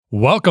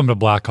Welcome to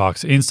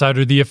Blackhawks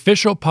Insider, the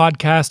official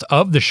podcast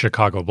of the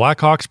Chicago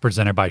Blackhawks,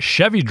 presented by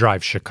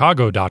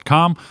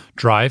ChevyDriveChicago.com.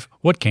 Drive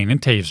what Kane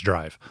and Taves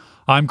drive.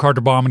 I'm Carter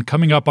Baum, and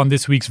coming up on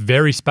this week's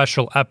very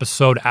special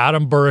episode,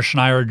 Adam Burish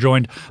and I are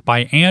joined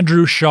by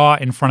Andrew Shaw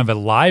in front of a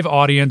live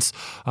audience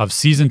of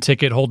season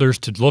ticket holders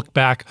to look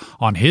back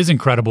on his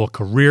incredible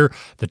career,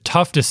 the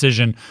tough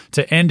decision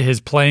to end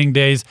his playing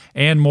days,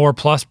 and more.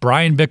 Plus,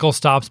 Bryan Bickell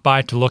stops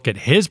by to look at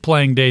his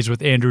playing days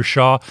with Andrew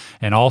Shaw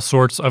and all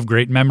sorts of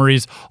great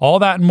memories. All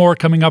that and more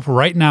coming up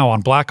right now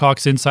on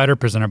Blackhawks Insider,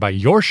 presented by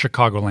your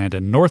Chicagoland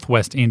and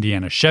Northwest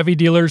Indiana Chevy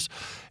dealers.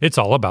 It's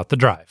all about the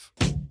drive.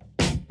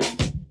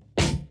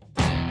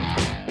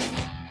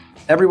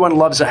 Everyone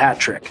loves a hat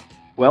trick.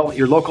 Well,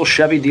 your local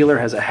Chevy dealer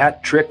has a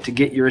hat trick to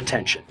get your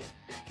attention.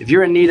 If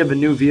you're in need of a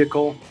new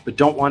vehicle but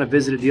don't want to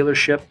visit a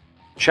dealership,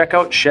 check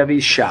out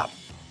Chevy's shop.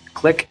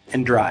 Click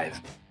and drive.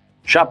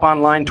 Shop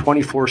online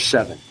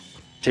 24/7.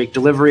 Take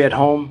delivery at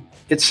home.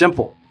 It's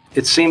simple.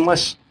 It's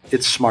seamless.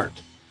 It's smart.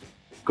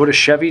 Go to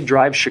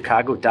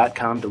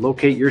ChevyDriveChicago.com to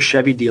locate your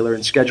Chevy dealer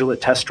and schedule a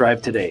test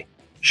drive today.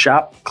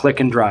 Shop, click,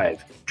 and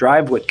drive.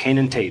 Drive what Kane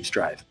and Taves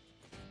drive.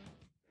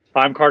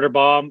 I'm Carter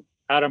Baum.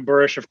 Adam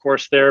Burish, of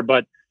course, there,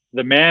 but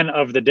the man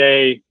of the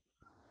day,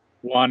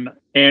 one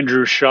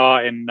Andrew Shaw.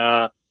 And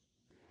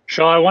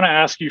Shaw, I want to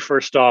ask you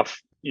first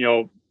off,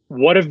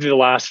 what have the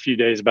last few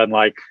days been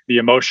like? The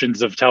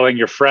emotions of telling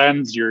your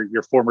friends,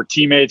 your former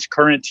teammates,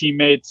 current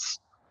teammates,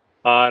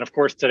 and of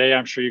course today,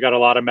 I'm sure you got a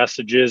lot of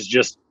messages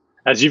just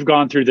as you've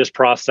gone through this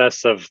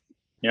process of,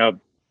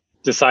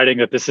 deciding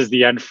that this is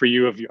the end for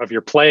you of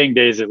your playing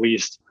days, at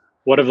least.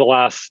 What have the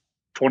last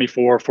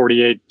 24,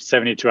 48,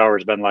 72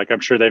 hours been like? I'm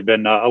sure they've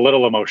been a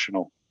little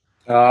emotional.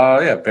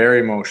 Yeah, very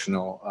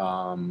emotional.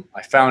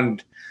 I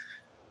found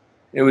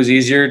it was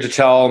easier to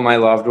tell my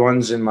loved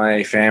ones and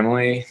my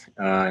family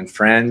and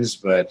friends,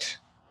 but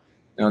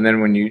and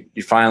then when you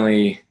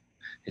finally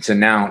it's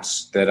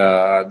announced that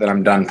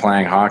I'm done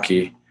playing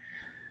hockey,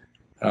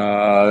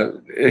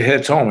 it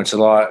hits home. It's a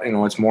lot,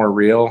 it's more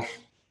real.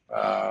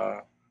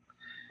 It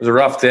was a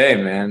rough day,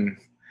 man.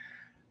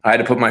 I had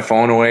to put my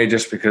phone away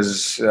just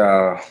because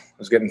I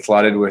was getting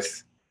flooded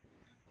with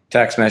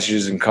text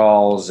messages and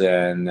calls,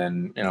 and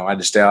then I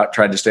had to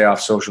tried to stay off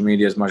social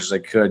media as much as I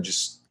could.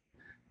 Just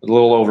a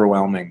little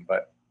overwhelming,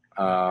 but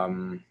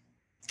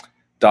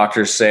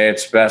doctors say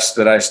it's best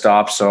that I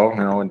stop. So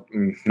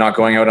I'm not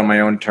going out on my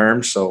own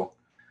terms. So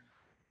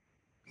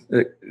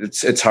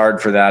it's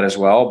hard for that as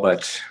well.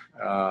 But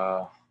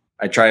I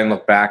try and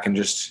look back and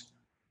just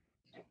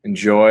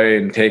enjoy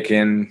and take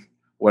in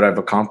what I've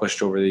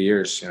accomplished over the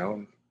years.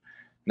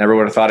 Never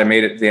would have thought I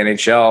made it to the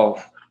NHL,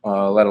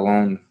 let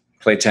alone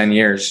play 10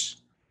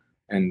 years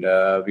and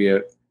be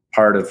a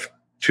part of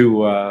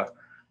two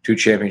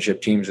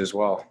championship teams as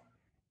well.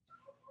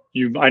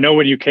 I know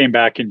when you came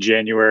back in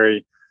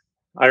January,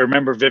 I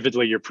remember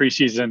vividly your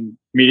preseason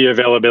media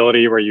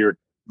availability where you're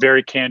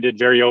very candid,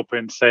 very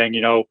open, saying,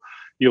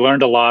 you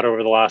learned a lot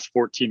over the last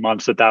 14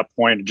 months at that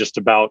point, just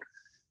about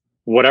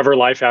whatever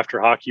life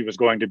after hockey was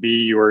going to be.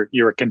 You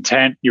were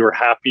content, you were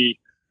happy.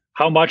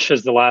 How much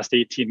has the last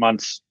 18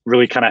 months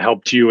really kind of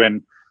helped you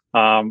and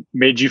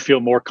made you feel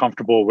more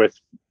comfortable with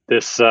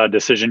this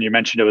decision? You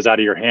mentioned it was out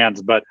of your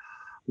hands, but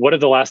what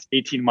have the last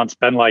 18 months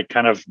been like,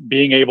 kind of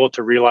being able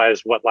to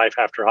realize what life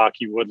after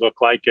hockey would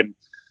look like and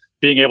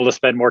being able to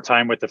spend more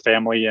time with the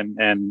family and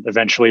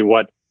eventually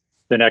what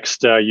the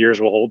next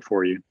years will hold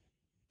for you?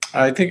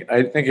 I think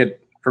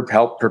it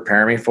helped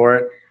prepare me for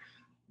it,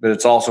 but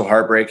it's also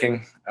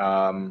heartbreaking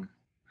to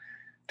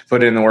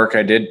put in the work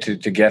I did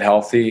to get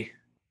healthy,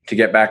 to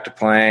get back to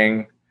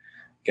playing,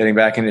 getting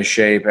back into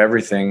shape,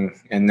 everything,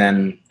 and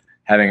then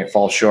having it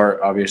fall short,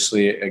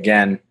 obviously,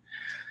 again.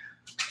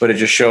 But it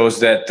just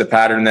shows that the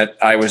pattern that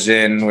I was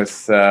in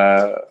with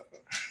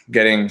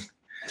getting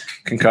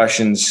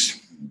concussions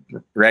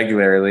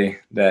regularly,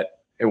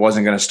 that it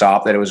wasn't going to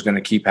stop, that it was going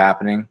to keep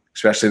happening,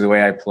 especially the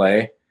way I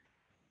play.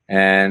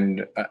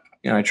 And,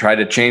 I tried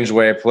to change the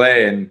way I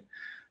play, and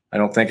I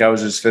don't think I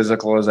was as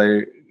physical as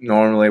I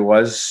normally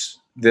was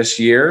this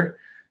year.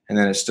 And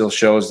then it still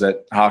shows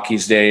that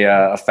hockey's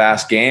a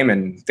fast game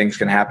and things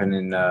can happen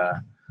in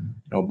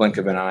no blink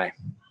of an eye.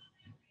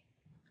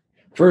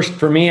 First,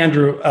 for me,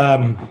 Andrew,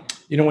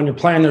 when you're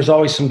playing, there's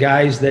always some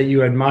guys that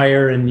you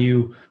admire and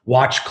you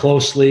watch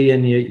closely.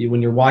 And when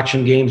you're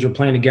watching games or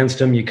playing against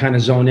them, you kind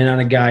of zone in on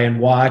a guy and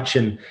watch.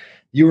 And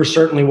you were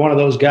certainly one of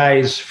those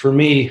guys for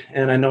me.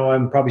 And I know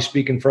I'm probably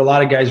speaking for a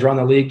lot of guys around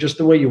the league, just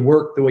the way you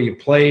worked, the way you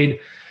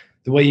played,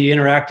 the way you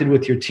interacted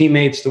with your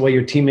teammates, the way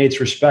your teammates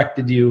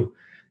respected you.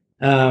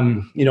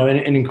 An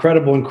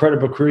incredible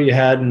career you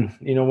had. And,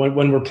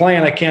 when we're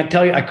playing, I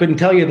couldn't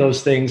tell you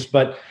those things,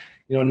 but,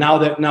 now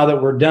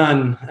that we're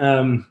done,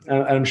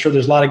 I'm sure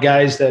there's a lot of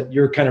guys that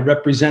you're kind of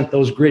represent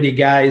those gritty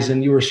guys.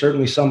 And you were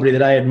certainly somebody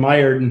that I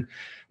admired and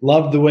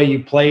loved the way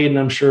you played. And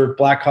I'm sure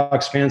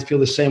Blackhawks fans feel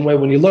the same way.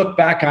 When you look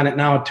back on it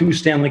now, 2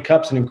 Stanley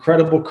Cups, an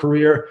incredible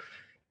career.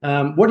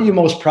 What are you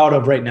most proud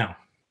of right now?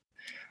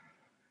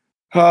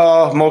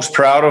 Most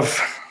proud of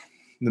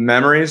the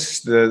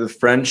memories, the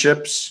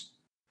friendships,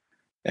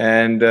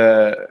 And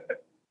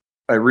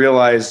I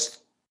realized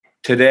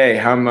today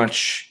how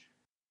much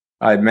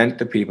I meant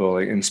to people,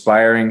 like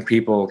inspiring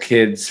people,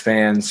 kids,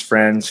 fans,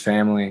 friends,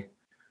 family.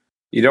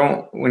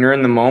 When you're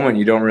in the moment,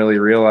 you don't really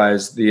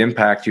realize the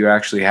impact you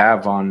actually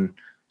have on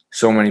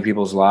so many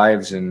people's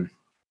lives. And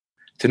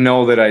to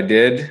know that I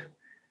did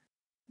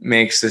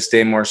makes this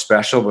day more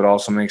special, but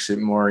also makes it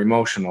more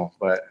emotional.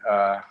 But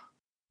I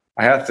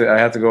have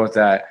to go with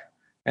that.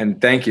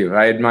 And thank you.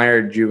 I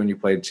admired you when you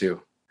played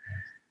too.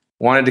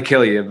 Wanted to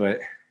kill you,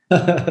 but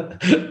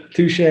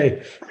touche.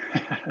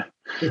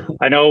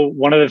 I know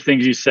one of the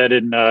things you said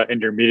in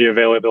your media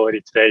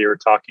availability today, you were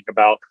talking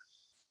about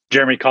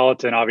Jeremy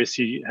Colleton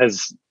obviously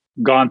has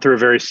gone through a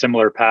very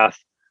similar path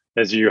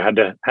as you had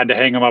to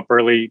hang him up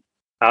early,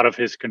 out of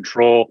his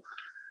control.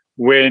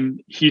 When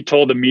he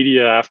told the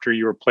media after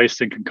you were placed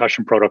in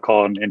concussion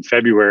protocol in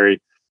February,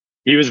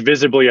 he was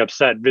visibly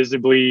upset,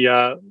 visibly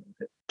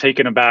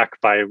taken aback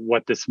by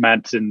what this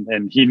meant,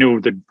 and he knew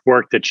the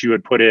work that you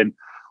had put in.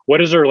 What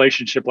has a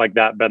relationship like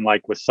that been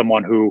like with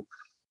someone who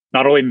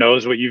not only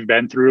knows what you've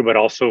been through, but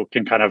also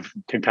can kind of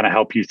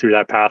help you through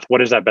that path? What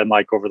has that been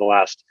like over the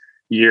last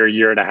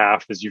year and a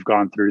half as you've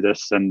gone through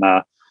this? And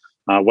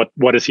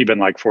what has he been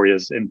like for you?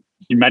 And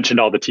you mentioned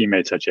all the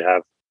teammates that you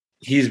have.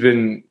 He's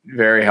been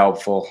very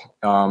helpful.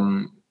 A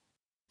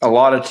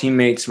lot of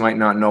teammates might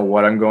not know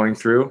what I'm going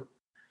through.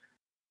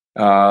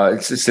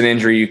 It's an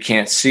injury you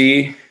can't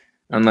see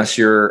unless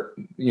you're,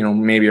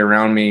 maybe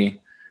around me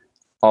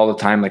all the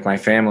time, like my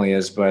family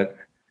is, but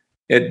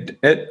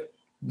it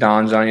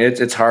dawns on you.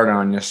 It's hard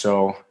on you.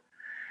 So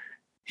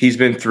he's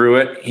been through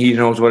it. He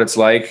knows what it's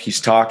like.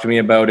 He's talked to me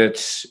about it.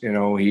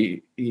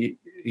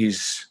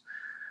 He's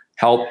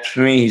helped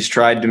me. He's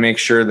tried to make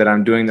sure that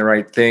I'm doing the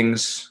right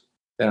things,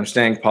 that I'm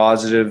staying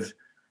positive,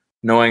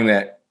 knowing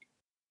that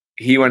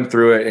he went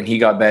through it and he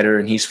got better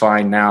and he's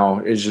fine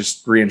now is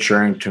just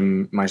reassuring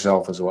to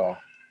myself as well.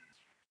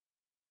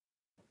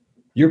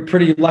 You're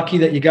pretty lucky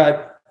that you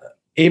got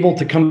able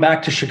to come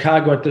back to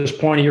Chicago at this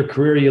point of your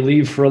career. You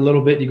leave for a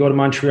little bit, you go to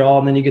Montreal,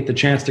 and then you get the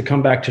chance to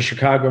come back to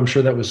Chicago. I'm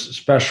sure that was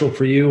special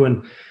for you.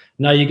 And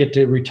now you get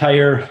to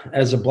retire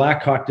as a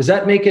Blackhawk. Does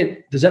that make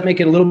it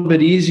a little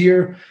bit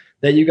easier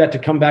that you got to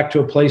come back to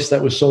a place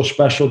that was so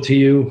special to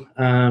you,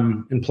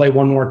 and play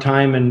one more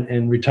time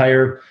and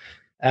retire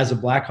as a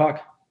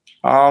Blackhawk?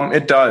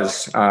 It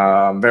does.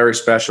 Very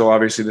special.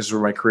 Obviously, this is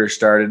where my career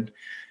started.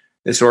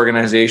 This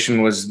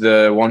organization was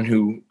the one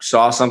who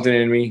saw something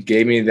in me,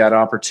 gave me that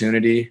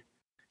opportunity,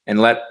 and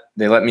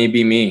they let me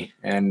be me.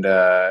 And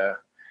got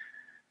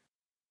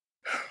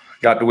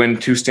to win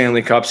 2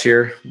 Stanley Cups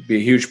here, be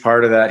a huge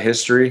part of that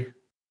history.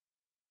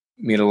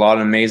 Meet a lot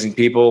of amazing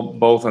people,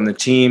 both on the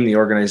team, the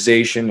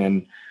organization,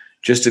 and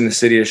just in the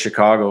city of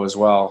Chicago as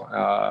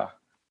well.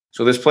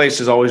 So this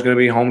place is always going to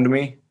be home to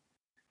me.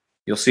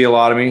 You'll see a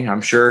lot of me.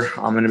 I'm sure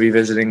I'm going to be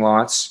visiting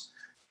lots.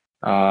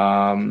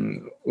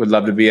 Would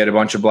love to be at a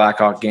bunch of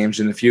Blackhawk games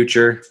in the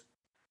future.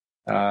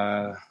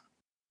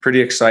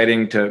 Pretty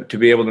exciting to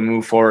be able to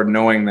move forward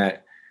knowing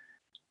that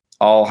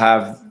I'll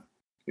have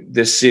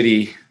this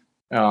city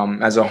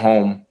as a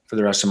home for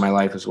the rest of my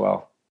life as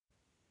well.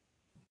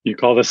 You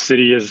call this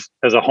city as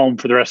a home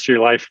for the rest of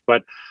your life,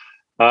 but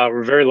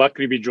we're very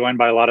lucky to be joined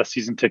by a lot of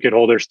season ticket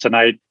holders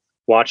tonight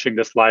watching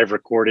this live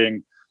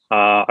recording.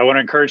 I want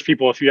to encourage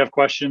people, if you have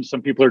questions,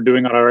 some people are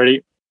doing it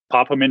already,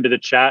 pop them into the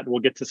chat. We'll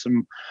get to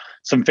some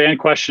fan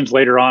questions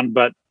later on,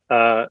 but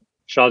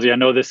Shazi, I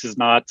know this is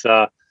not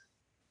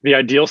the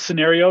ideal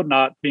scenario,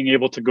 not being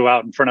able to go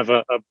out in front of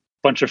a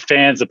bunch of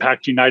fans, a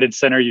packed United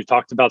Center. You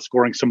talked about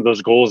scoring some of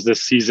those goals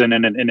this season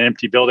in an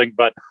empty building,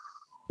 but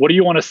what do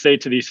you want to say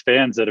to these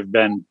fans that have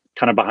been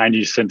kind of behind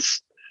you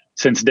since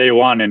day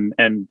one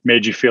and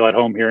made you feel at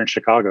home here in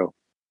Chicago?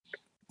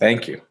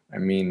 Thank you. I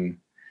mean,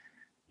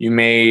 you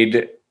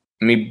made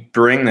me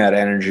bring that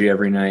energy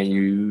every night.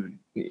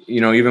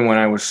 Even when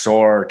I was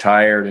sore,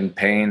 tired, in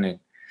pain, and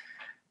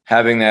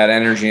having that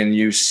energy, and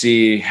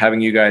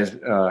having you guys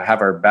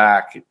have our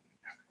back,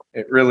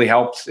 it really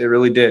helped. It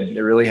really did.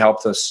 It really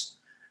helped us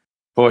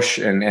push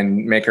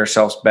and make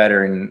ourselves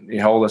better, and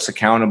you hold us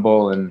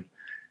accountable. And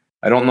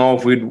I don't know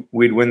if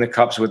we'd win the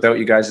cups without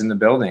you guys in the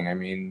building. I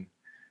mean,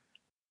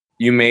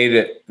 you made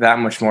it that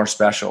much more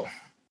special.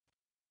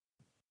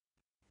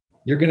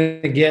 You're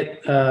going to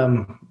get,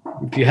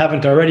 if you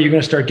haven't already, you're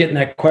going to start getting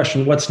that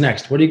question, what's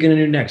next? What are you going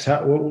to do next?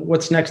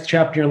 What's next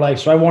chapter in your life?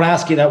 So I won't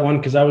ask you that one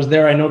because I was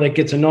there. I know that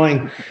gets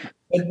annoying.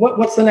 But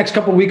what's the next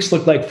couple of weeks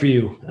look like for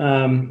you?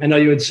 I know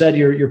you had said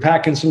you're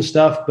packing some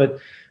stuff, but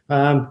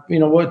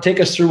take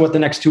us through what the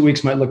next 2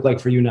 weeks might look like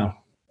for you now.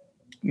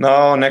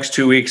 No, next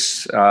 2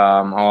 weeks,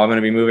 I'm going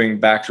to be moving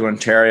back to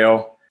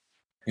Ontario.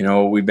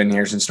 We've been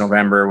here since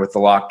November with the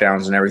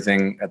lockdowns and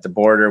everything at the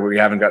border. We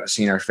haven't got to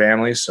see our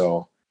families,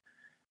 so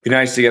be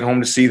nice to get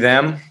home to see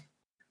them,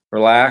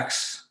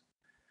 relax,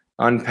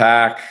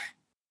 unpack,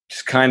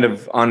 just kind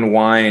of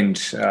unwind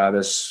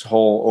this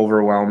whole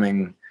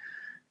overwhelming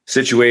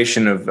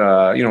situation of,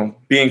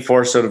 being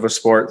forced out of a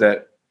sport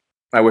that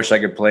I wish I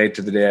could play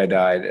to the day I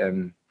died.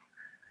 And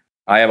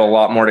I have a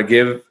lot more to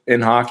give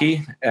in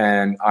hockey,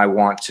 and I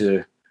want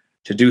to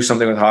do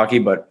something with hockey,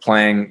 but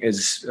playing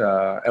is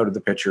out of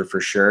the picture for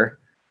sure.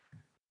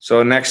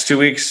 So next 2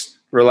 weeks,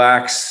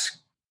 relax,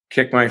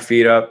 kick my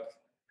feet up,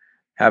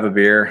 have a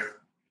beer,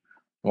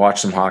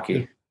 watch some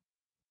hockey.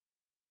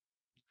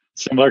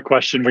 Similar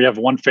question. We have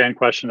one fan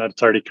question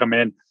that's already come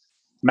in.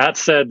 Matt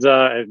said,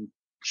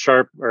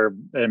 Sharp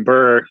and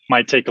Burr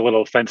might take a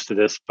little offense to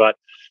this, but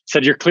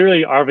said you're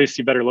clearly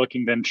obviously better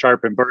looking than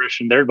Sharp and Burish,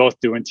 and they're both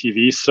doing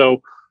TV.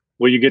 So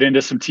will you get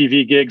into some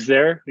TV gigs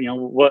there?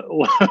 What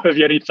have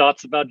you any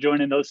thoughts about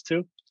joining those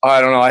two? I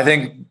don't know. I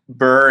think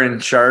Burr and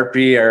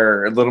Sharpie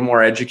are a little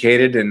more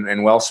educated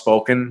and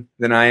well-spoken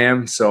than I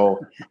am. So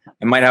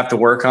I might have to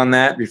work on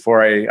that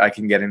before I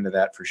can get into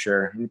that for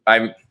sure.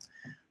 I'd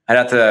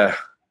have to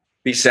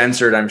be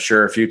censored, I'm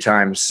sure, a few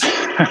times.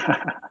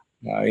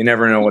 You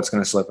never know what's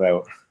going to slip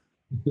out.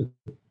 Love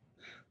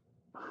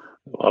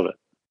it.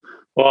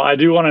 Well, I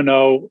do want to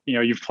know,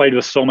 you've played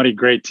with so many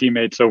great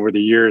teammates over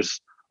the years.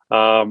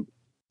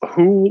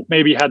 Who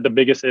maybe had the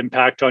biggest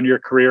impact on your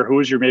career? Who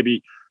was your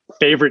maybe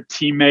favorite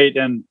teammate,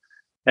 and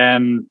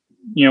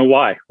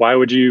why? Why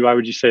would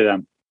you say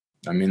them?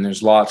 I mean,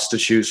 there's lots to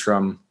choose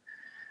from.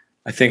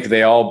 I think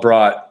they all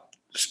brought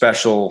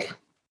special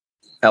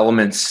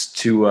elements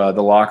to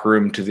the locker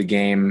room, to the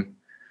game.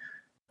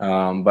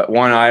 But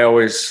one I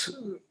always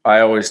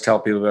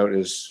tell people about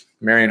is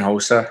Marian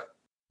Hossa.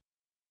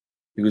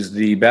 He was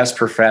the best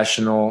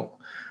professional,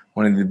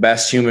 one of the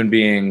best human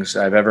beings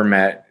I've ever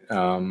met.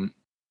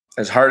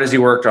 As hard as he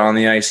worked on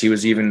the ice, he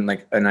was even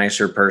like a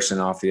nicer person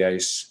off the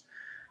ice.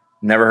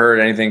 Never heard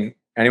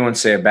anyone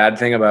say a bad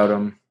thing about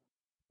him.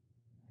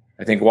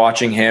 I think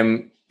watching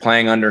him,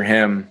 playing under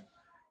him,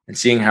 and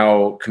seeing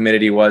how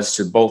committed he was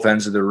to both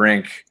ends of the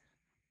rink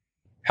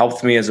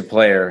helped me as a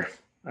player.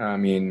 I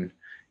mean,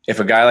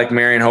 if a guy like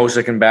Marian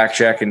Hossa can back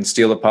check and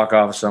steal the puck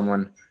off of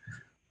someone,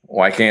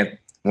 why can't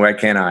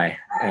I?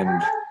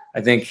 And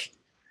I think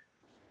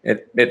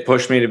it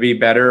pushed me to be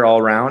better all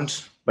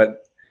around.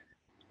 But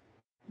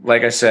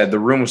like I said, the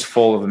room was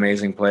full of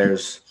amazing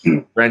players.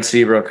 Brent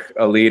Seabrook,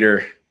 a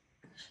leader.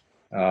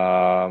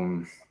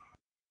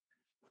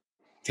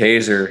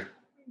 Taser,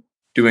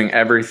 doing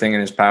everything in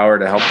his power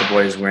to help the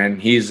boys win.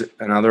 He's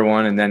another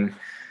one. And then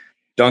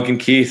Duncan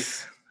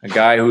Keith, a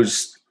guy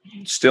who's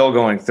still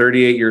going,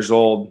 38 years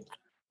old,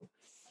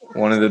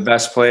 one of the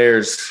best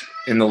players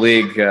in the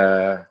league,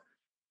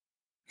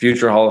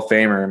 future Hall of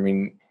Famer. I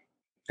mean,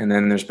 and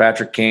then there's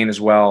Patrick Kane as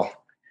well.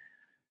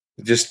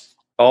 Just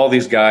all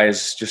these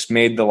guys just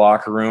made the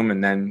locker room.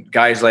 And then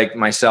guys like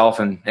myself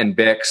and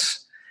Bix,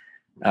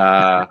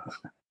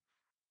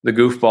 the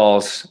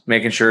goofballs,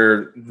 making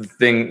sure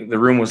the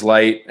room was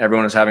light,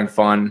 everyone was having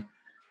fun,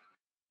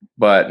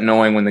 but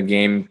knowing when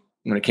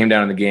it came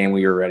down to the game,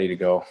 we were ready to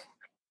go.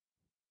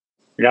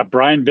 We got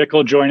Bryan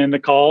Bickell joining the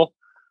call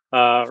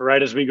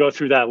right as we go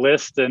through that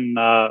list. And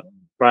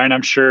Bryan,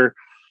 I'm sure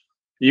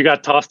you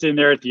got tossed in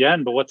there at the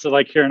end, but what's it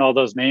like hearing all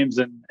those names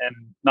and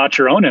not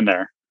your own in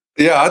there?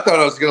 Yeah, I thought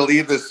I was going to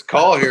leave this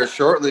call here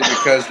shortly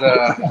because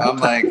I'm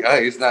like,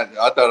 hey, he's not.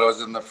 I thought I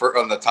was on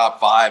the top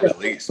 5 at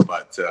least.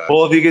 But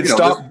well, if you could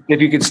stop,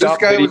 this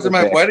guy was at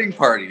my wedding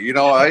party.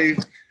 I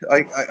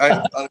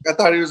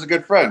thought he was a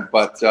good friend,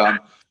 but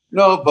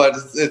no, but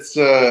it's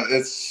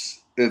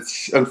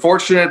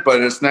unfortunate, but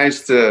it's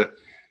nice to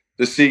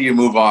see you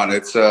move on.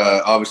 It's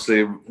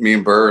obviously me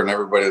and Burr and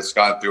everybody that's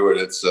gone through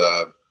it. It's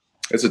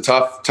a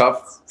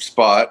tough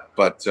spot,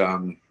 but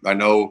I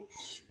know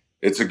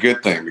it's a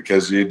good thing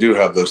because you do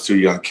have those 2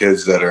 young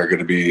kids that are going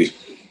to be,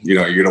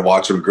 you're going to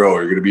watch them grow.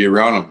 You're going to be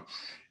around them.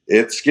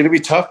 It's going to be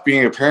tough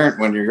being a parent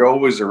when you're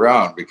always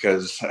around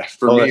because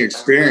for me,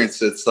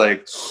 experience, it's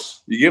like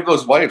you give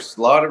those wives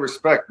a lot of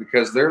respect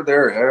because they're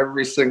there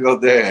every single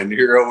day and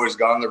you're always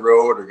gone on the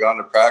road or gone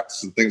to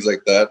practice and things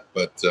like that.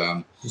 But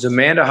is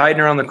Amanda hiding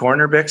around the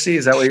corner, Bixie?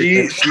 Is that what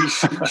you're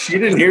thinking? She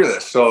didn't hear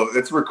this, so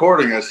it's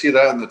recording. I see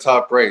that in the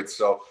top right.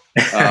 So,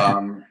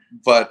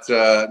 but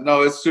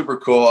no, it's super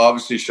cool.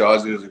 Obviously,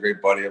 Shazzy is a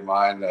great buddy of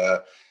mine. I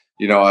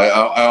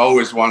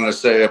always wanted to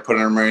say I put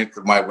him underneath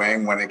my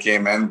wing when he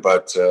came in,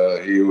 but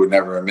he would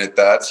never admit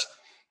that.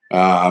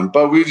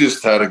 But we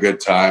just had a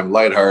good time,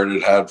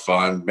 lighthearted, had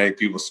fun, make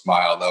people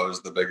smile. That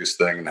was the biggest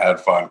thing, and had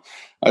fun.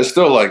 I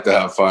still like to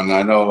have fun.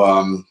 I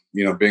know,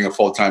 being a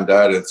full-time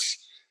dad, it's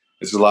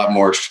a lot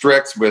more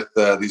strict with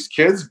these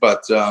kids,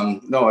 but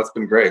no, it's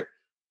been great.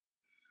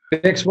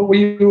 Bix, what were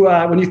you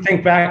when you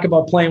think back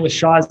about playing with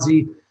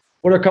Shazzy?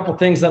 What are a couple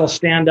things that'll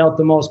stand out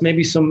the most?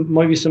 Maybe some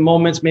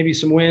moments, maybe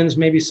some wins,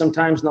 maybe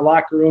sometimes in the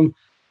locker room.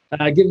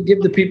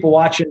 Give the people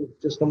watching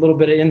just a little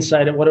bit of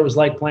insight at what it was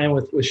like playing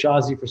with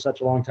Shazzy for such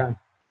a long time.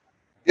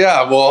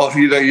 Yeah, well,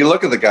 you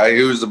look at the guy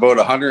who's about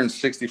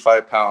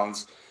 165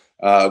 pounds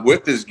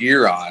with his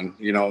gear on.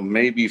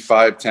 Maybe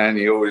 5'10".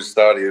 He always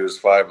thought he was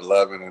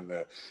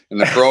 5'11" in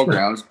the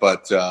programs,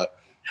 but.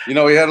 He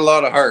had a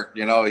lot of heart.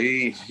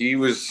 He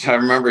was. I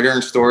remember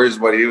hearing stories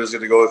what he was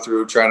going to go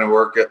through, trying to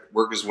work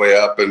his way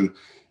up, and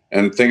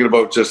thinking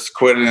about just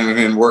quitting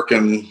and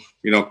working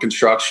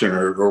construction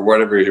or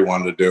whatever he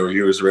wanted to do.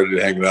 He was ready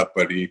to hang it up,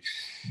 but he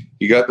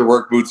got the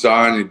work boots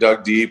on, he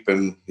dug deep,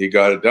 and he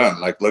got it done.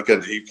 Like,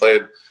 he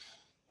played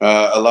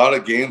a lot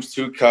of games,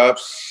 2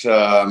 cups,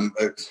 a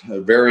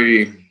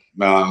very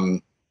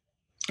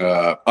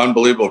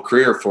unbelievable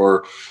career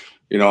for,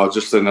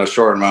 just in a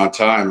short amount of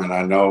time. And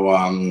I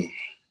know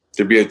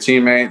to be a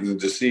teammate and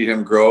to see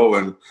him grow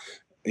and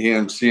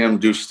see him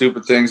do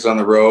stupid things on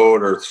the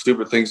road or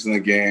stupid things in the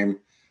game,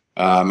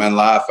 and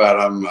laugh at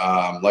him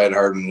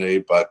lightheartedly.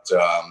 But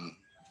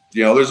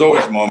there's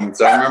always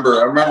moments. I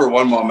remember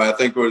one moment. I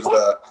think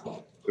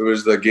it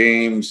was the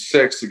game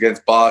 6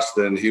 against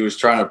Boston. He was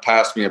trying to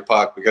pass me a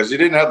puck because he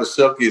didn't have the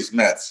silkiest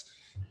mitts,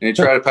 and he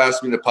tried to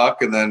pass me the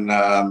puck, and then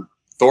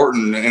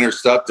Thornton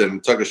intercepted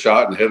and took a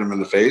shot and hit him in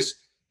the face.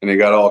 And he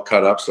got all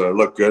cut up, so it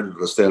looked good with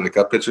the Stanley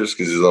Cup pictures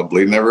because he's all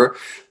bleeding everywhere.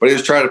 But he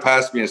was trying to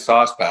pass me a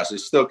sauce pass. He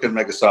still couldn't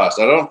make a sauce.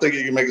 I don't think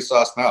he can make a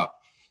sauce now.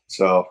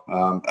 So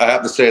I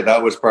have to say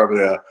that was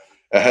probably a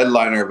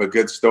headliner of a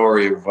good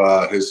story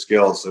of his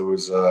skills. It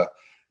was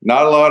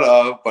not a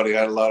lot but he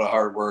had a lot of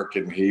hard work,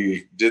 and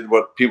he did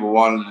what people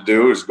wanted to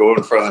do, is go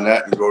in front of the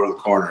net and go to the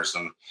corners.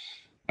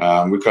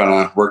 And we kind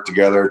of worked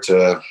together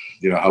to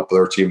help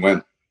our team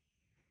win.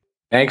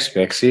 Thanks,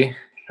 Bixie.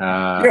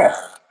 Yeah.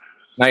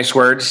 Nice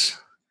words.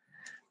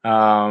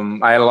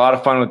 I had a lot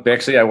of fun with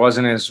Bixie. I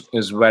wasn't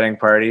his wedding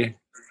party.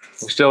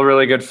 We're still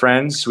really good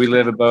friends. We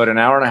live about an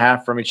hour and a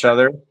half from each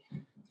other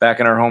back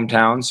in our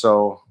hometown.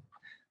 So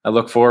I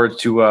look forward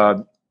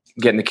to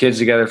getting the kids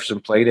together for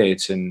some play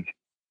dates and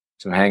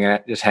some hanging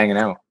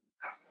out.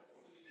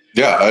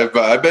 Yeah,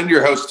 I've been to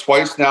your house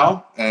twice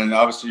now, and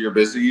obviously you're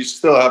busy. You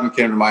still haven't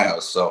came to my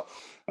house, so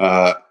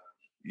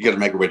you got to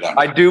make your way down.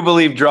 I do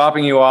believe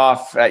dropping you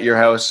off at your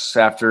house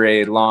after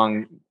a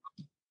long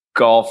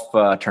golf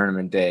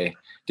tournament day.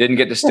 Didn't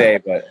get to stay,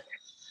 but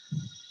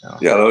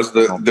yeah, that was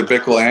the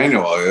Bickell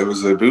annual. It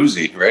was a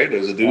boozy, right? It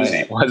was a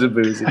doozy. It was a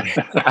boozy.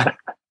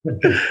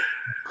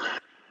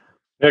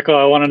 Bickell,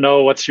 I want to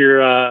know what's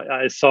your.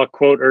 I saw a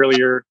quote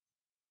earlier.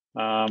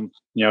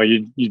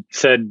 You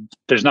said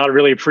there's not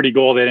really a pretty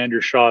goal that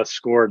Andrew Shaw has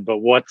scored, but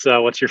what's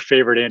your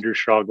favorite Andrew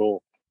Shaw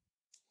goal?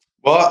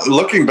 Well,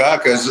 looking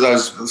back, as I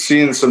was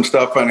seeing some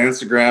stuff on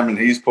Instagram and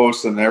he's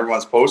posting and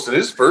everyone's posting,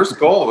 his first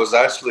goal was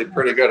actually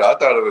pretty good. I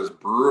thought it was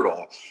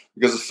brutal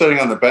because it's sitting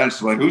on the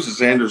bench. I'm like, who's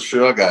this Andrew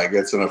Shaw guy?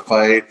 Gets in a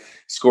fight,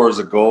 scores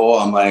a goal.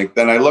 I'm like,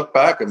 then I look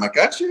back, I'm like,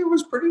 actually, it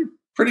was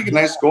pretty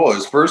nice goal.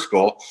 His first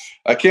goal.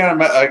 I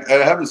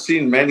haven't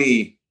seen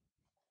many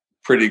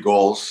pretty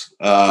goals,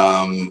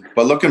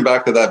 but looking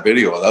back to that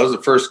video, that was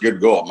the first good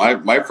goal.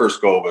 My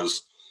first goal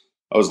was.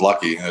 I was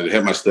lucky. It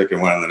hit my stick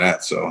and went in the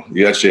net. So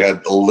you actually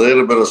had a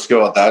little bit of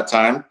skill at that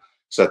time.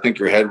 So I think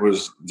your head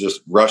was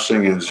just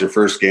rushing and it was your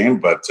first game.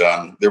 But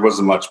there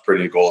wasn't much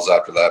pretty goals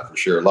after that for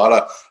sure. A lot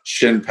of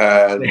shin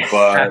pad,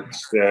 butt,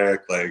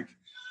 stick, like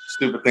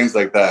stupid things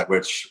like that,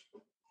 which,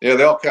 yeah,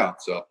 they all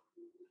count. So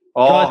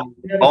all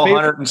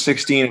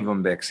 116 of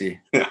them, Bixie.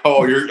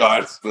 Oh,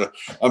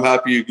 I'm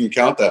happy you can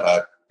count that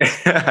high.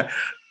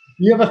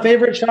 Do you have a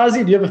favorite,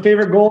 Shazi? Do you have a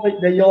favorite goal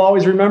that you'll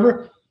always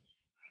remember?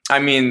 I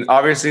mean,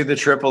 obviously the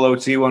triple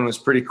OT one was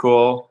pretty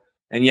cool.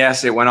 And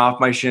yes, it went off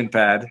my shin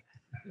pad.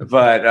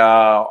 But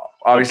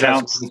obviously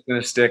that's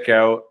going to stick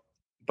out.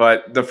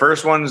 But the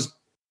first one's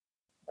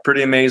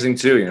pretty amazing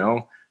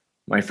too,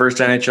 My first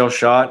NHL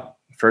shot,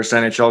 first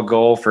NHL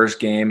goal, first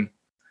game.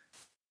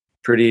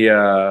 Pretty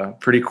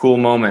cool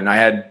moment. I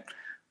had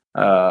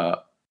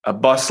a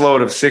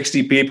busload of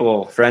 60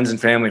 people, friends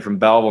and family from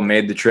Belleville,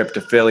 made the trip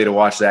to Philly to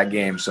watch that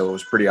game. So it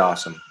was pretty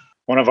awesome.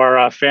 One of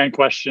our fan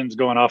questions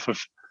going off of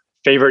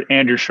favorite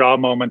Andrew Shaw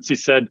moments. He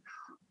said,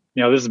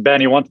 this is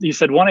Ben. He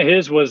said one of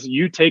his was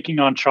you taking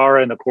on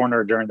Chara in the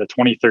corner during the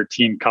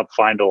 2013 Cup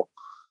final.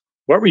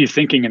 What were you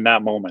thinking in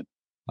that moment?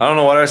 I don't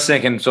know what I was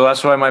thinking. So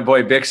that's why my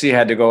boy Bixie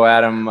had to go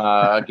at him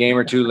a game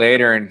or two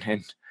later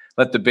and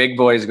let the big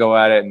boys go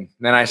at it. And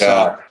then I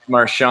saw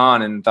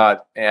Marchand and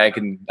thought, hey, I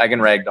can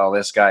ragdoll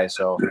this guy.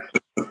 So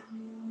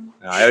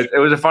it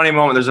was a funny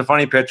moment. There's a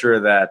funny picture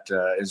of that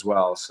as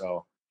well.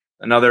 So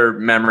another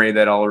memory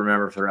that I'll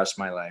remember for the rest of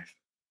my life.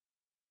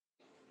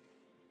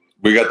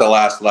 We got the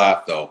last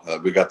laugh, though.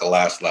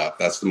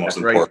 That's the most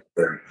important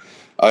thing.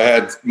 I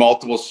had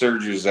multiple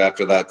surgeries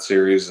after that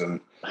series, and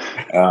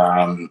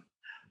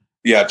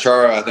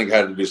Chara, I think,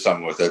 had to do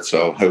something with it.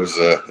 So it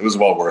was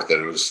well worth it.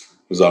 It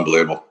was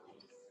unbelievable.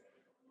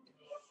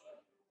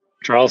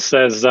 Charles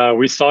says,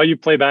 we saw you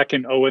play back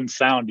in Owen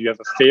Sound. Do you have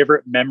a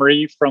favorite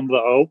memory from the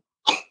O?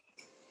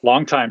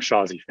 Longtime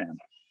Shazi fan.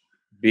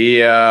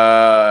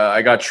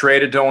 I got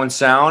traded to Owen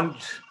Sound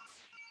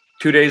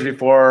 2 days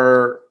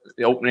before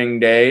the opening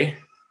day.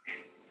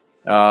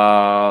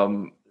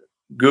 Googled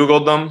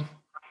them,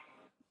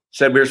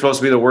 said we were supposed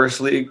to be the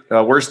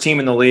worst team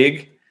in the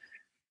league.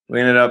 We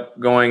ended up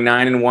going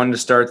 9-1 to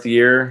start the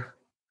year,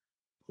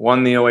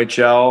 won the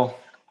OHL.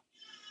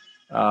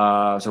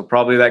 So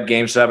probably that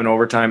game 7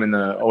 overtime in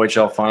the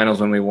OHL finals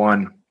when we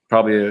won.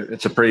 Probably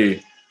it's a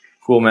pretty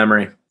cool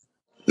memory.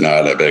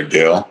 Not a big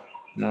deal.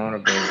 Not a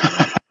big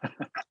deal.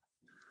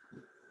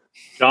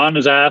 John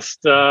has asked,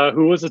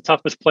 who was the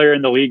toughest player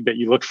in the league that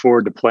you looked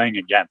forward to playing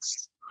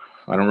against?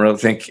 I don't really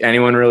think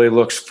anyone really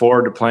looks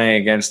forward to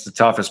playing against the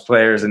toughest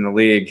players in the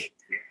league.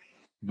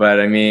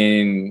 But I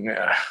mean,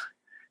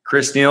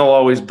 Chris Neal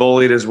always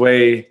bullied his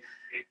way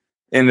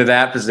into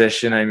that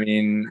position. I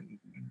mean,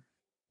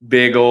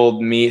 big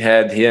old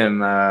meathead him.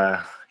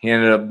 He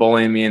ended up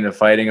bullying me into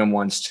fighting him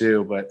once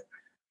too. But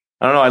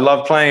I don't know. I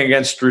love playing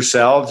against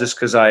Roussel just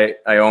because I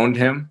owned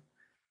him.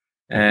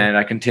 And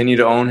I continue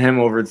to own him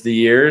over the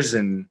years.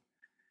 And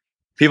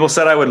people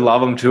said I would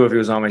love him too if he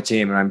was on my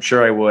team. And I'm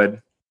sure I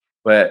would.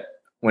 But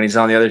when he's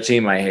on the other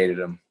team, I hated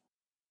him.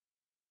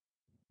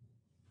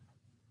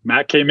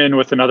 Matt came in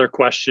with another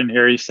question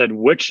here. He said,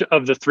 which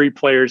of the three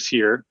players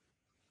here,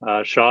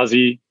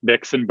 Shawzy,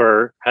 Bix, and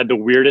Burr, had the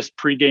weirdest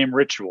pregame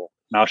ritual?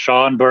 Now,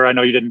 Shaw and Burr, I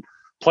know you didn't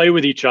play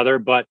with each other,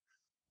 but,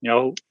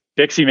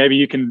 Bixie, maybe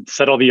you can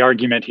settle the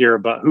argument here,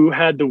 but who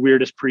had the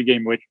weirdest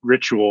pregame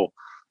ritual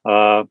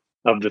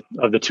of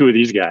the two of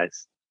these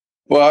guys?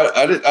 Well,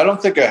 I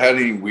don't think I had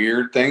any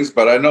weird things,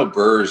 but I know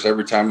Burrs,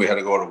 every time we had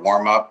to go to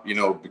warm up,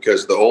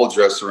 because the old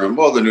dressing room,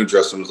 well, the new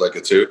dressing room was like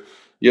it too.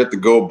 You have to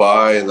go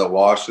by the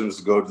washrooms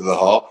to go to the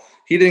hall.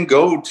 He didn't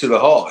go to the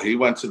hall. He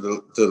went to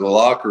the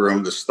locker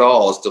room, the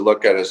stalls, to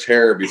look at his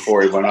hair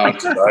before he went on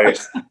to the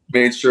ice.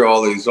 Made sure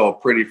all these all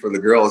pretty for the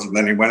girls, and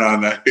then he went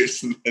on the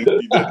ice. And then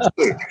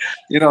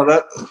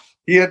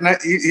he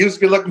he was a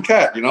good looking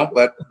cat,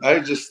 But I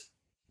just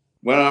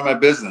went on my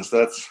business.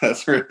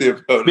 That's really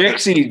about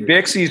it.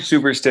 Bixie's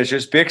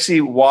superstitious.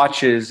 Bixie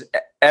watches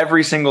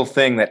every single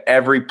thing that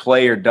every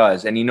player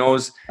does, and he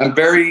knows. I'm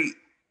very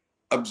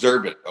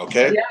observant.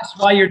 Okay. He asks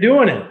why you're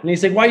doing it, and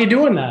he's like, "Why are you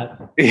doing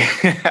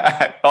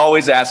that?"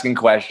 Always asking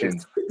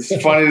questions.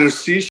 It's funny to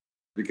see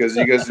because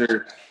you guys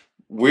are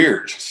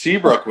weird.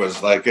 Seabrook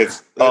was like,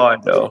 I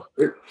know.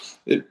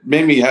 It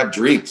made me have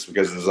dreams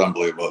because it was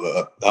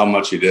unbelievable how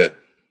much he did.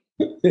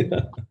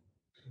 Yeah.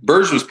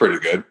 Burge was pretty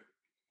good.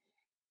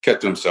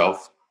 Kept to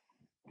himself.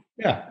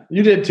 Yeah,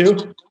 you did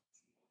too.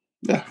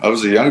 Yeah, I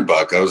was a young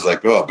buck. I was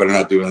like, oh, better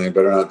not do anything.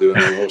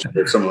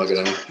 Something like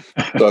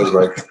that. So I was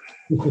like,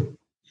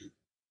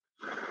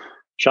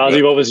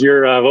 Shawzy, what was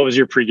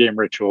your pregame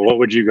ritual? What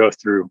would you go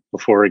through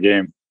before a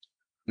game?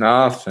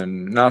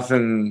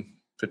 Nothing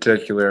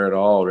particular at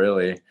all,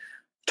 really.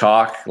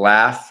 Talk,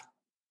 laugh,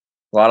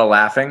 a lot of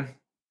laughing.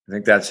 I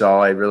think that's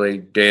all I really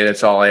did.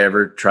 That's all I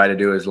ever try to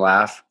do is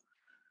laugh.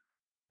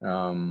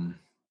 I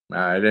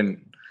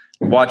didn't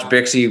watch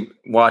Bixie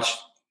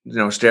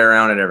stare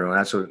around at everyone.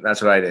 That's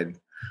what I did.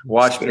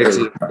 Watch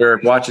Bixie or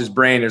watch his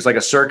brain. There's like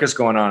a circus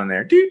going on in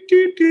there.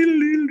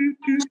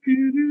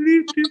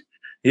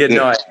 He had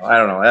no, I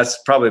don't know.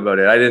 That's probably about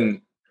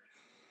it.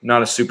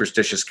 Not a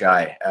superstitious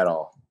guy at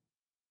all.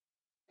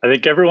 I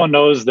think everyone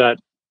knows that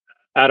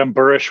Adam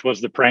Burish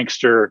was the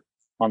prankster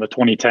on the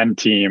 2010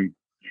 team.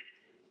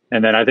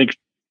 And then I think,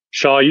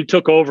 Shaw, you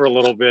took over a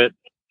little bit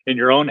in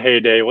your own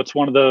heyday. What's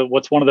one of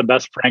the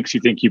best pranks you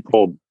think you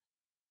pulled?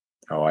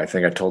 Oh, I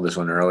think I told this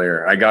one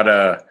earlier. I got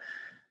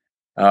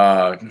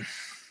a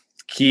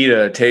key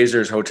to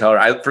Taser's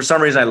hotel. For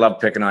some reason, I love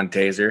picking on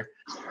Taser.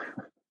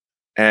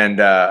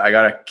 And I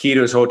got a key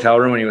to his hotel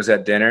room when he was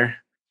at dinner.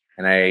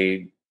 And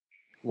I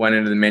went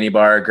into the mini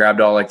bar, grabbed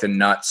all like the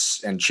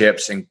nuts and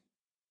chips and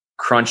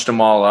crunched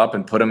them all up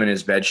and put them in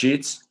his bed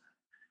sheets.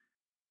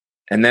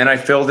 And then I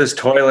filled his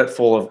toilet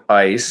full of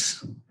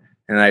ice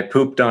and I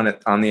pooped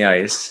on the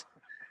ice.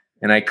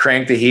 And I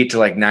cranked the heat to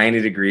like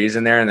 90 degrees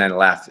in there and then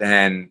left.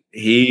 And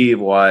he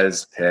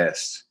was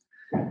pissed.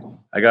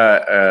 I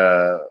got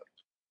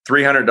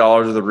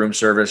 $300 of the room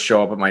service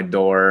show up at my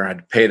door. I had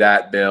to pay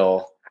that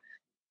bill.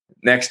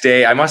 Next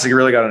day, I must have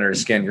really got under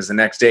his skin because the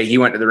next day he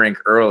went to the rink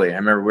early. I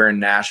remember we're in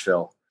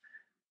Nashville.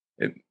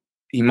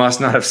 He must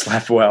not have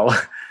slept well.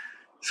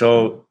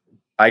 So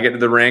I get to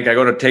the rink. I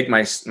go to take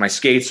my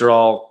skates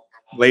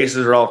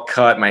laces are all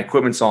cut. My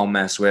equipment's all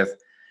messed with.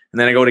 And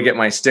then I go to get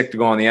my stick to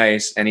go on the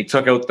ice, and he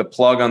took out the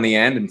plug on the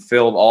end and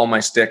filled all my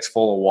sticks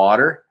full of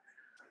water.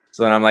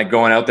 So then I'm like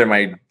going out there,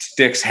 my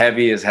stick's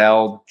heavy as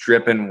hell,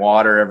 dripping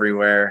water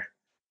everywhere.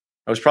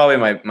 It was probably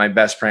my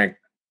best prank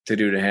to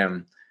do to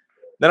him.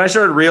 Then I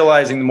started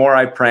realizing the more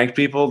I pranked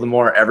people, the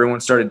more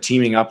everyone started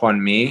teaming up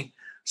on me.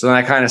 So then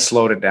I kind of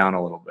slowed it down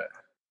a little bit.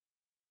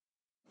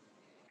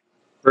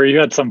 Or you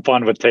had some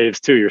fun with Taves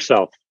too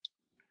yourself.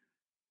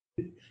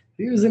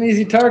 He was an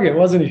easy target,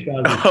 wasn't he,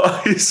 Sean?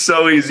 Oh, he's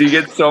so easy. You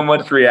get so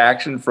much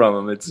reaction from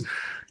him. It's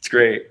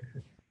great.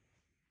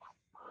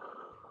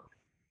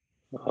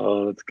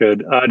 Oh, that's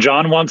good.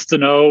 John wants to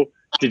know,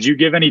 did you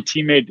give any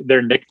teammate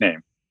their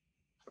nickname?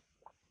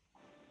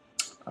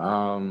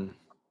 Phil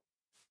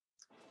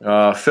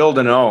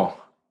Deneau.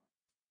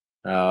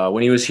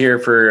 When he was here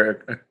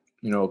for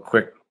a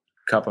quick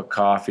cup of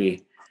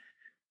coffee,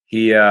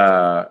 he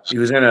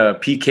was in a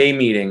PK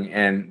meeting,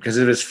 and because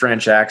of his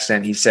French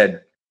accent, he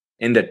said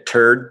into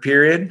turd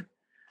period.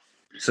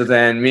 So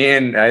then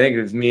I think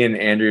it was me and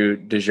Andrew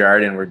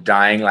Desjardins were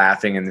dying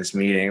laughing in this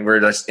meeting. We're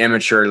just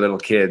immature little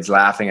kids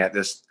laughing at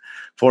this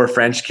poor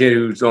French kid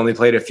who's only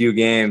played a few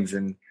games.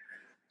 And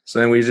so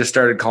then we just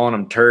started calling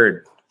him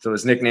turd So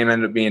his nickname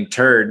ended up being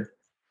Turd.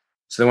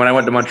 So then when I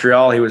went to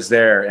Montreal, he was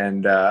there,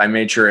 and I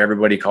made sure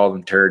everybody called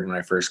him Turd when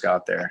I first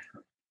got there.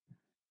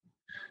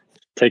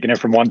 Taking it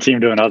from one team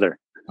to another.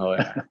 Oh,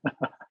 yeah.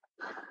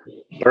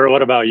 Burr,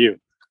 what about you?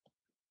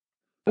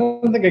 I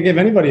don't think I give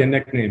anybody a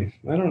nickname.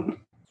 I don't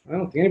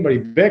think anybody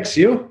Bicks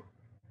you.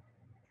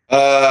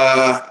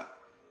 I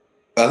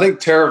think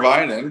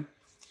Teravainen,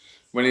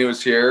 when he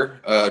was here,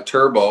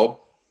 Turbo.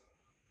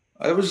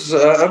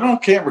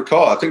 Can't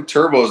recall. I think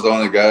Turbo is the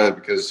only guy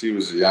because he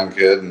was a young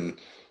kid and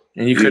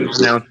you couldn't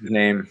pronounce his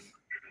name.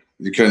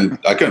 I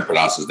couldn't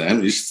pronounce his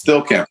name. You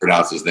still can't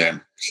pronounce his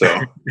name. So,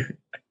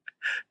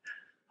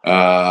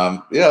 yeah,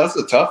 that's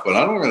a tough one.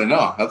 I don't really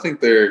know. I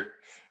think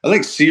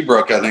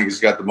Seabrook, has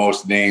got the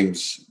most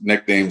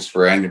nicknames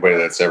for anybody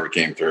that's ever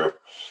came through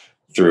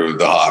the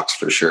Hawks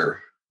for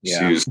sure.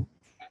 Yeah.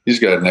 He's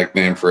got a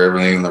nickname for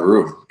everything in the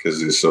room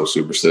because he's so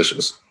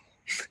superstitious.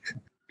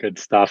 Good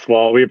stuff.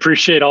 Well, we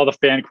appreciate all the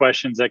fan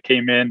questions that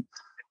came in.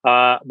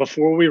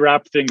 Before we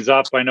wrap things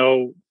up, I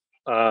know,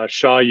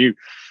 Shaw,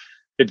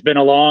 it's been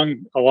a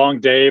long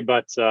day,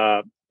 but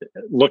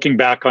looking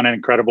back on an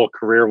incredible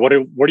career, what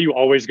are you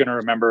always going to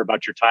remember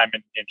about your time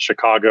in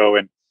Chicago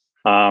and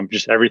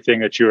just everything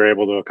that you were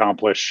able to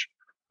accomplish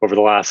over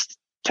the last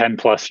 10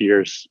 plus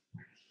years?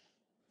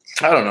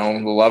 I don't know,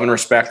 the love and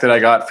respect that I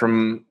got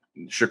from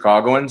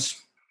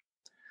Chicagoans.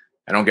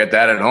 I don't get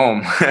that at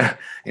home.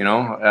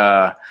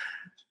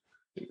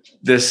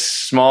 This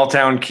small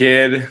town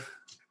kid,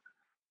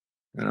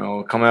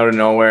 come out of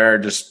nowhere,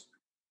 just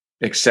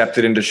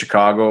accepted into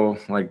Chicago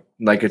like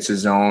it's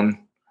his own.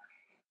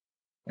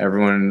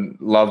 Everyone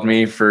loved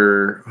me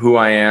for who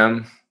I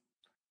am.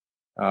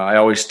 I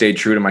always stayed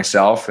true to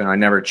myself, and I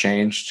never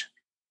changed.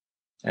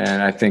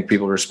 And I think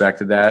people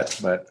respected that.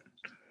 But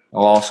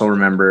I'll also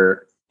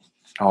remember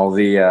all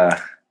the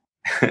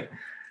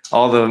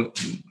all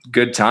the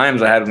good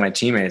times I had with my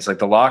teammates. Like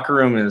the locker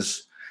room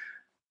is,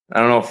 I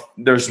don't know if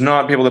there's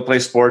not people that play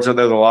sports out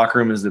there. The locker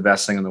room is the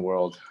best thing in the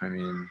world. I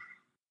mean,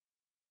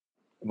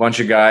 a bunch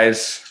of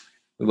guys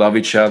who love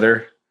each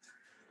other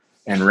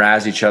and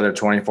razz each other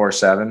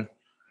 24/7.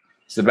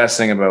 It's the best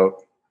thing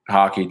about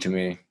hockey to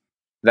me.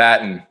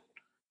 That and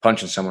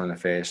punching someone in the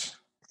face.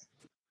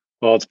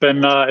 Well, it's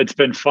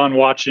been fun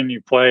watching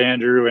you play,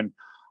 Andrew, and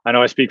I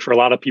know I speak for a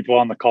lot of people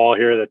on the call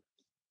here that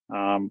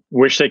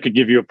wish they could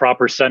give you a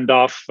proper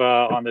send-off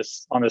on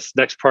this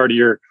next part of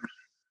your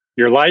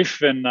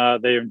life, and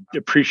they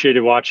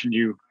appreciated watching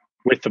you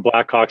with the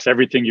Blackhawks,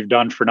 everything you've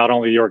done for not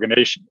only the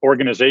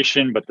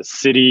organization but the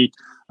city,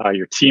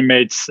 your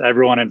teammates,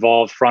 everyone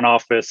involved, front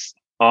office,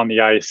 on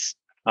the ice.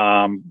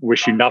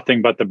 Wish you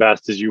nothing but the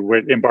best as you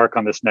embark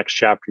on this next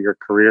chapter of your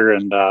career,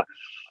 and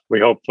we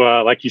hope,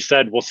 like you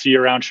said, we'll see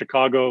you around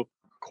Chicago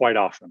quite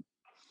often.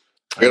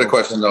 I got a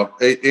question though.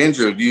 Hey,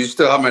 Andrew, do you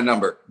still have my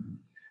number?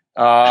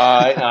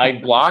 I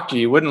blocked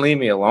you. You wouldn't leave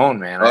me alone,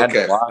 man.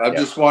 Okay. I'm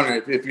just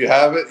wondering if you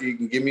have it, you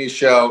can give me a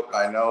shout.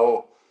 I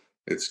know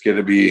it's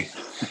gonna be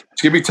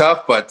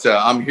tough, but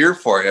I'm here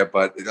for you.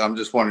 But I'm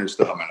just wondering if you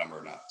still have my number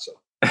or not. So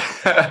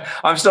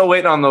I'm still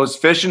waiting on those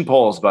fishing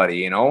poles,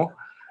 buddy.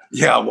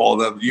 Yeah, well,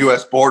 the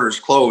U.S. border's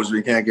closed.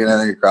 We can't get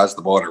anything across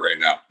the border right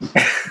now.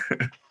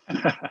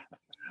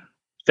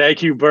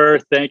 Thank you, Burr.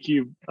 Thank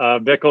you,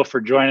 Bickell,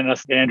 for joining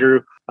us.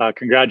 Andrew,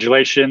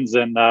 congratulations,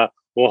 and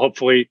we'll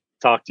hopefully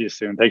talk to you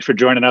soon. Thanks for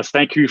joining us.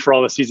 Thank you for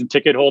all the season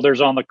ticket holders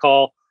on the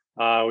call.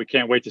 We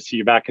can't wait to see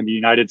you back in the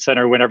United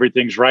Center when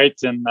everything's right,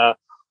 and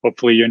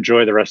hopefully you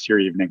enjoy the rest of your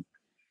evening.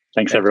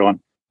 Thanks,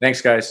 everyone.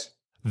 Thanks, guys.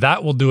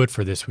 That will do it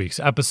for this week's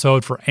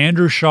episode. For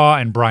Andrew Shaw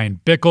and Bryan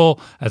Bickell,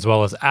 as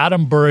well as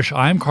Adam Burish,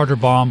 I'm Carter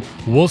Baum.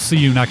 We'll see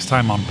you next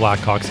time on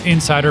Blackhawks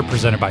Insider,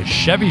 presented by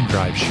Chevy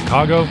Drive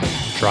Chicago.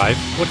 Drive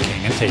what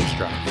King and Taves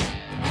drive.